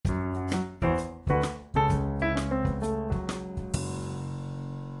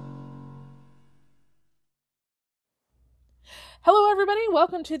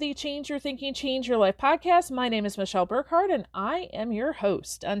Welcome to the Change Your Thinking, Change Your Life podcast. My name is Michelle Burkhardt, and I am your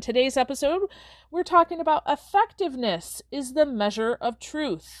host. On today's episode, we're talking about effectiveness is the measure of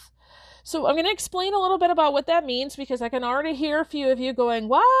truth. So I'm going to explain a little bit about what that means, because I can already hear a few of you going,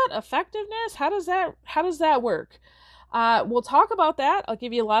 what? Effectiveness? How does that work? We'll talk about that. I'll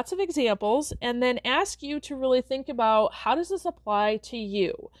give you lots of examples and then ask you to really think about, how does this apply to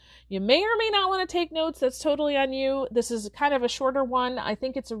you? You may or may not want to take notes. That's totally on you. This is kind of a shorter one. I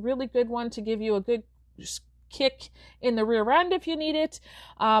think it's a really good one to give you a good kick in the rear end if you need it.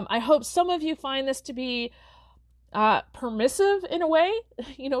 I hope some of you find this to be permissive in a way,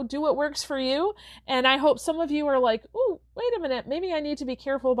 do what works for you. And I hope some of you are like, oh, wait a minute, maybe I need to be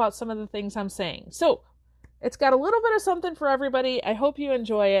careful about some of the things I'm saying. So it's got a little bit of something for everybody. I hope you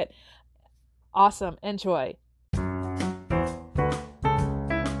enjoy it. Awesome. Enjoy.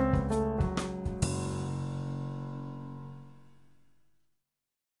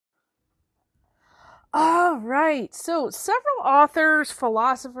 All right. So several authors,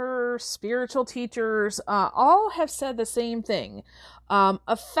 philosophers, spiritual teachers, all have said the same thing.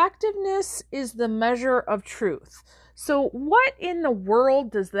 Effectiveness is the measure of truth. So what in the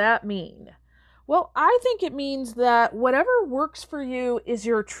world does that mean? Well, I think it means that whatever works for you is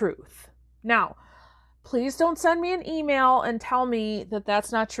your truth. Now, please don't send me an email and tell me that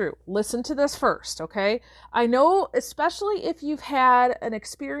that's not true. Listen to this first, okay? I know, especially if you've had an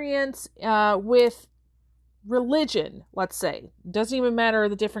experience with religion, let's say. Doesn't even matter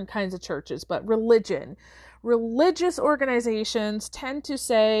the different kinds of churches, but religion. Religious organizations tend to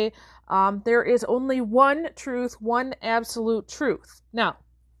say there is only one truth, one absolute truth. Now,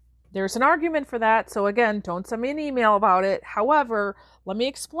 there's an argument for that, so again, don't send me an email about it. However, let me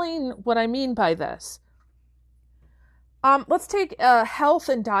explain what I mean by this. Let's take health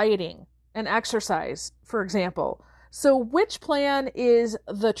and dieting and exercise, for example. So which plan is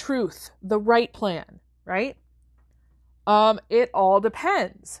the truth, the right plan, right? It all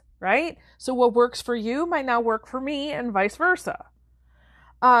depends, right? So what works for you might not work for me, and vice versa.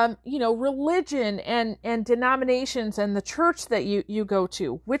 Religion and denominations and the church that you go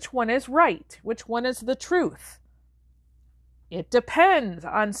to, which one is right? Which one is the truth? It depends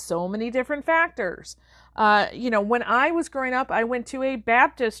on so many different factors. When I was growing up, I went to a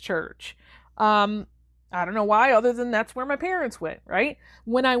Baptist church. I don't know why, other than that's where my parents went, right?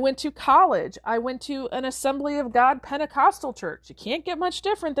 When I went to college, I went to an Assembly of God Pentecostal church. You can't get much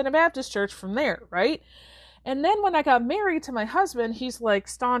different than a Baptist church from there, right? And then when I got married to my husband, he's like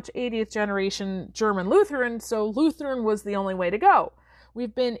staunch 80th generation German Lutheran, so Lutheran was the only way to go.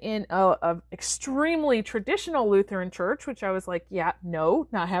 We've been in a extremely traditional Lutheran church, which I was like, yeah, no,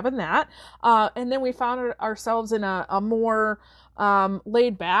 not having that. And then we found ourselves in a more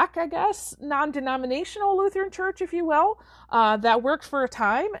laid back, I guess, non-denominational Lutheran church, if you will, that worked for a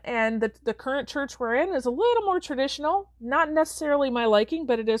time. And the current church we're in is a little more traditional, not necessarily my liking,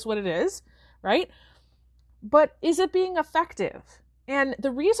 but it is what it is, right? But is it being effective? And the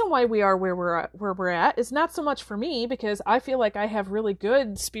reason why we are where we're at is not so much for me, because I feel like I have really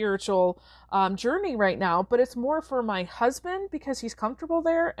good spiritual journey right now, but it's more for my husband because he's comfortable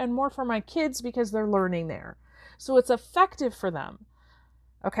there, and more for my kids because they're learning there. So it's effective for them.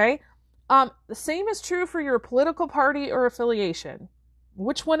 Okay? The same is true for your political party or affiliation.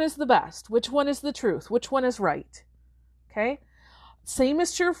 Which one is the best? Which one is the truth? Which one is right? Okay? Same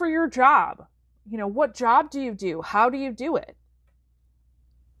is true for your job. What job do you do? How do you do it?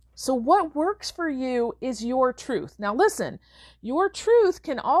 So what works for you is your truth. Now listen, your truth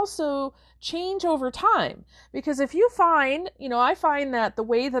can also change over time, because if you find, I find that the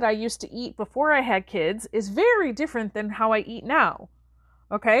way that I used to eat before I had kids is very different than how I eat now.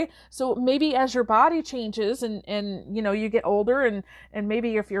 Okay. So maybe as your body changes and you get older and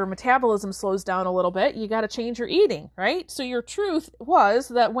maybe if your metabolism slows down a little bit, you got to change your eating, right? So your truth was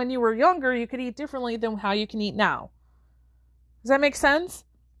that when you were younger, you could eat differently than how you can eat now. Does that make sense?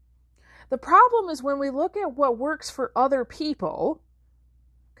 The problem is when we look at what works for other people,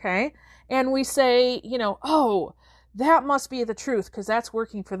 okay, and we say, oh, that must be the truth because that's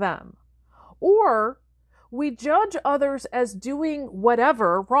working for them. Or we judge others as doing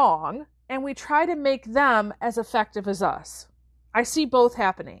whatever wrong, and we try to make them as effective as us. I see both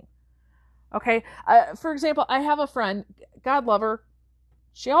happening. Okay. For example, I have a friend, God love her.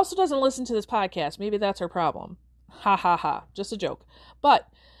 She also doesn't listen to this podcast. Maybe that's her problem. Ha ha ha. Just a joke. But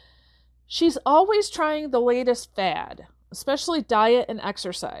she's always trying the latest fad. especially diet and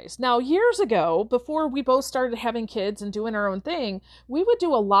exercise. Now, years ago, before we both started having kids and doing our own thing, we would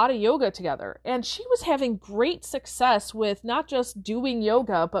do a lot of yoga together. And she was having great success with not just doing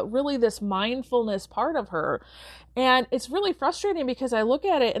yoga, but really this mindfulness part of her. And it's really frustrating because I look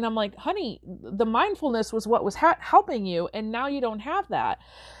at it and I'm like, honey, the mindfulness was what was helping you, and now you don't have that.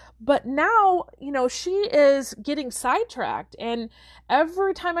 But now, she is getting sidetracked, and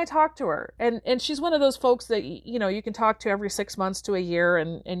every time I talk to her, and she's one of those folks that, you can talk to every 6 months to a year,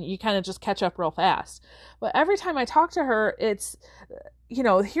 and you kind of just catch up real fast. But every time I talk to her, it's,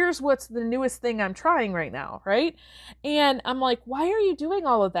 here's what's the newest thing I'm trying right now, right? And I'm like, why are you doing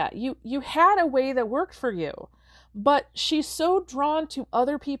all of that? You had a way that worked for you. But she's so drawn to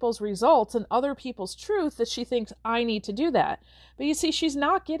other people's results and other people's truth that she thinks, I need to do that. But you see, she's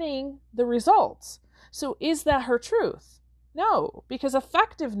not getting the results. So is that her truth? No, because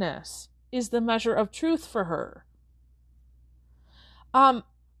effectiveness is the measure of truth for her. I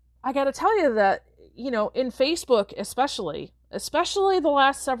got to tell you that, in Facebook especially the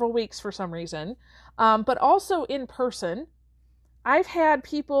last several weeks for some reason, but also in person, I've had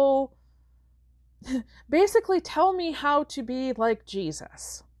people basically tell me how to be like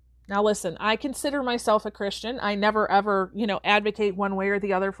Jesus. Now listen, I consider myself a Christian. I never ever, advocate one way or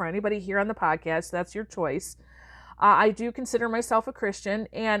the other for anybody here on the podcast. That's your choice. I do consider myself a Christian,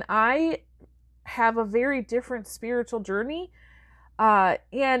 and I have a very different spiritual journey.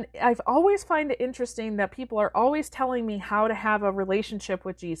 And I've always find it interesting that people are always telling me how to have a relationship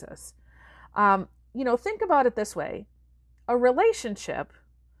with Jesus. Think about it this way. A relationship.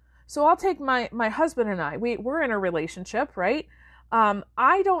 So I'll take my husband and I. We're in a relationship, right?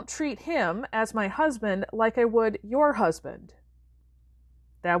 I don't treat him as my husband like I would your husband.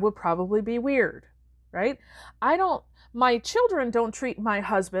 That would probably be weird, right? My children don't treat my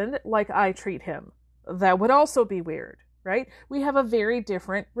husband like I treat him. That would also be weird, right? We have a very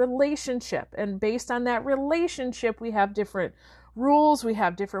different relationship. And based on that relationship, we have different rules. We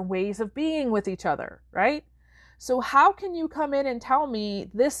have different ways of being with each other, right? So how can you come in and tell me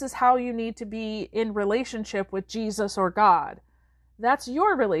this is how you need to be in relationship with Jesus or God? That's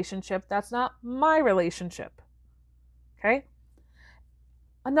your relationship. That's not my relationship. Okay?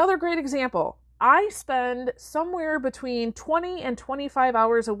 Another great example. I spend somewhere between 20 and 25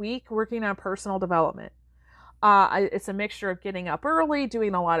 hours a week working on personal development. It's a mixture of getting up early,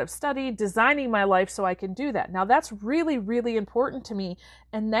 doing a lot of study, designing my life so I can do that. Now, that's really, really important to me,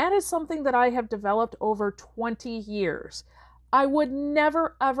 and that is something that I have developed over 20 years. I would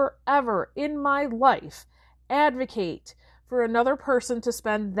never, ever, ever in my life advocate for another person to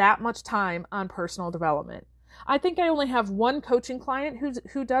spend that much time on personal development. I think I only have one coaching client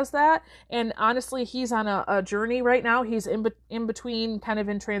who does that. And honestly, he's on a journey right now. He's in between, kind of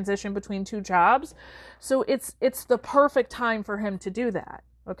in transition between two jobs. So it's the perfect time for him to do that.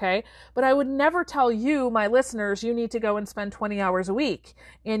 Okay. But I would never tell you, my listeners, you need to go and spend 20 hours a week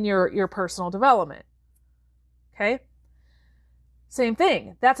in your personal development. Okay. Same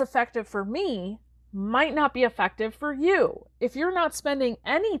thing. That's effective for me. Might not be effective for you. If you're not spending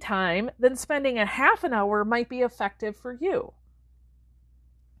any time, then spending a half an hour might be effective for you.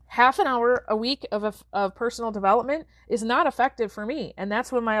 Half an hour a week of personal development is not effective for me. And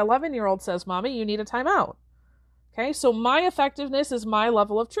that's when my 11-year-old says, Mommy, you need a timeout. Okay, so my effectiveness is my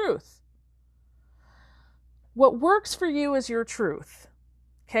level of truth. What works for you is your truth.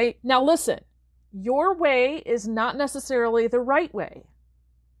 Okay, now listen, your way is not necessarily the right way.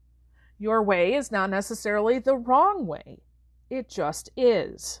 Your way is not necessarily the wrong way. It just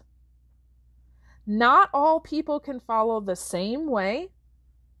is. Not all people can follow the same way.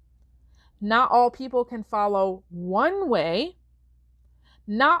 Not all people can follow one way.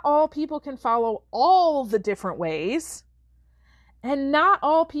 Not all people can follow all the different ways. And not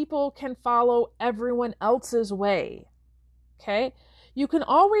all people can follow everyone else's way. Okay? You can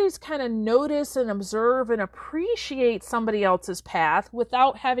always kind of notice and observe and appreciate somebody else's path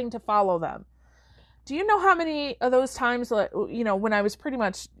without having to follow them. Do you know how many of those times, when I was pretty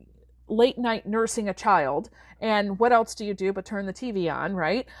much late night nursing a child, and what else do you do but turn the TV on,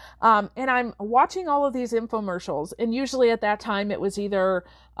 right? And I'm watching all of these infomercials, and usually at that time it was either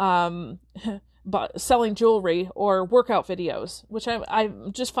selling jewelry or workout videos, which I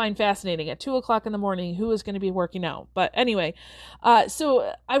just find fascinating. At 2:00 in the morning, who is going to be working out? But anyway,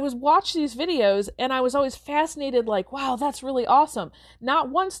 so I was watching these videos and I was always fascinated, like, wow, that's really awesome. Not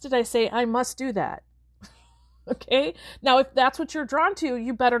once did I say, I must do that. Okay. Now, if that's what you're drawn to,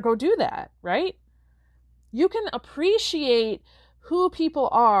 you better go do that, right? You can appreciate who people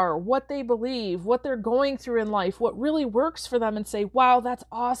are, what they believe, what they're going through in life, what really works for them, and say, wow, that's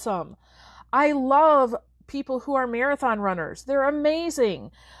awesome. I love people who are marathon runners. They're amazing.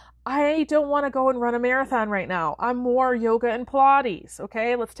 I don't want to go and run a marathon right now. I'm more yoga and Pilates.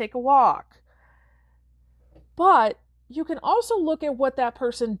 Okay, let's take a walk. But you can also look at what that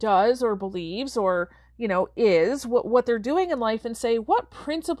person does or believes or, is, what they're doing in life and say, what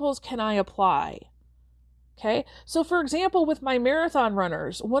principles can I apply? Okay, so for example, with my marathon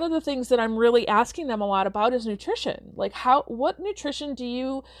runners, one of the things that I'm really asking them a lot about is nutrition. Like what nutrition do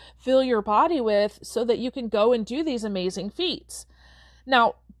you fill your body with so that you can go and do these amazing feats?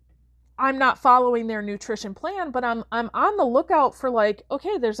 Now, I'm not following their nutrition plan, but I'm on the lookout for like,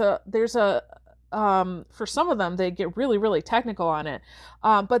 okay, there's a for some of them, they get really, really technical on it.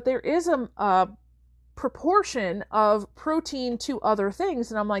 But there is a proportion of protein to other things.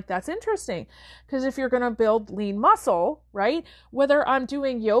 And I'm like, that's interesting. Because if you're going to build lean muscle, right, whether I'm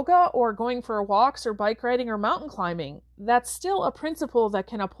doing yoga or going for walks or bike riding or mountain climbing, that's still a principle that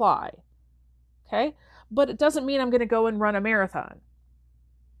can apply. Okay. But it doesn't mean I'm going to go and run a marathon.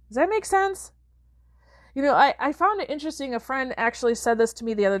 Does that make sense? I found it interesting. A friend actually said this to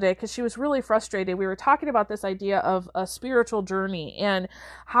me the other day because she was really frustrated. We were talking about this idea of a spiritual journey and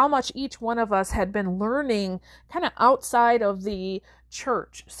how much each one of us had been learning kind of outside of the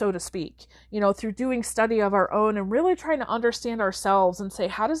church, so to speak, through doing study of our own and really trying to understand ourselves and say,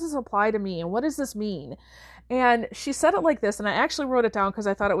 how does this apply to me? And what does this mean? And she said it like this, and I actually wrote it down because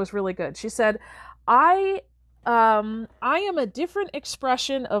I thought it was really good. She said, I am a different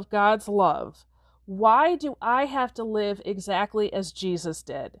expression of God's love. Why do I have to live exactly as Jesus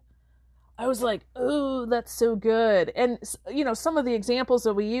did? I was like, oh, that's so good. And, some of the examples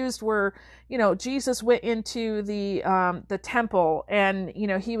that we used were, Jesus went into the temple and,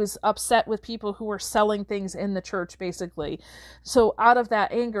 he was upset with people who were selling things in the church, basically. So out of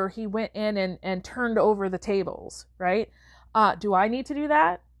that anger, he went in and turned over the tables, right? Do I need to do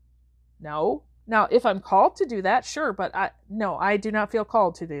that? No. Now, if I'm called to do that, sure, but I do not feel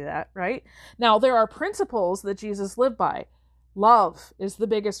called to do that, right? Now, there are principles that Jesus lived by. Love is the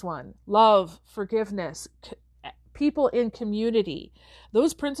biggest one. Love, forgiveness, people in community.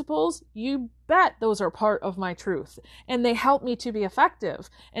 Those principles, you bet those are part of my truth, and they help me to be effective.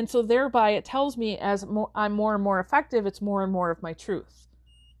 And so thereby it tells me as I'm more and more effective, it's more and more of my truth.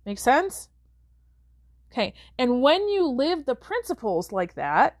 Make sense? Okay, and when you live the principles like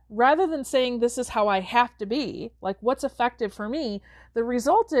that, rather than saying this is how I have to be, like what's effective for me, the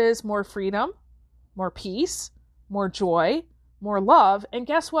result is more freedom, more peace, more joy, more love, and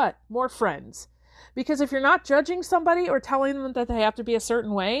guess what? More friends. Because if you're not judging somebody or telling them that they have to be a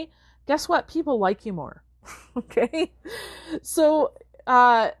certain way, guess what? People like you more. Okay? So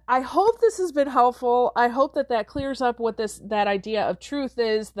I hope this has been helpful. I hope that clears up what that idea of truth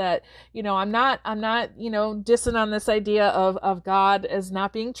is, that, I'm not, dissing on this idea of God as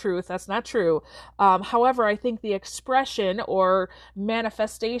not being truth. That's not true. However, I think the expression or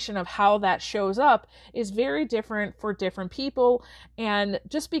manifestation of how that shows up is very different for different people. And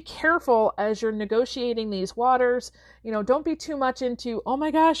just be careful as you're negotiating these waters. Don't be too much into, oh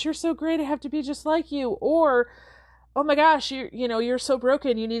my gosh, you're so great, I have to be just like you. Or, oh my gosh, you're so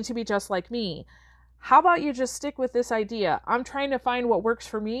broken, you need to be just like me. How about you just stick with this idea? I'm trying to find what works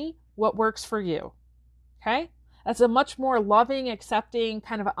for me, what works for you. Okay? That's a much more loving, accepting,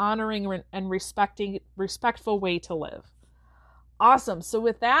 kind of honoring and respectful way to live. Awesome. So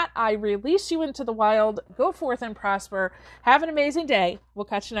with that, I release you into the wild. Go forth and prosper. Have an amazing day. We'll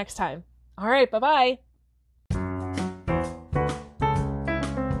catch you next time. All right. Bye-bye.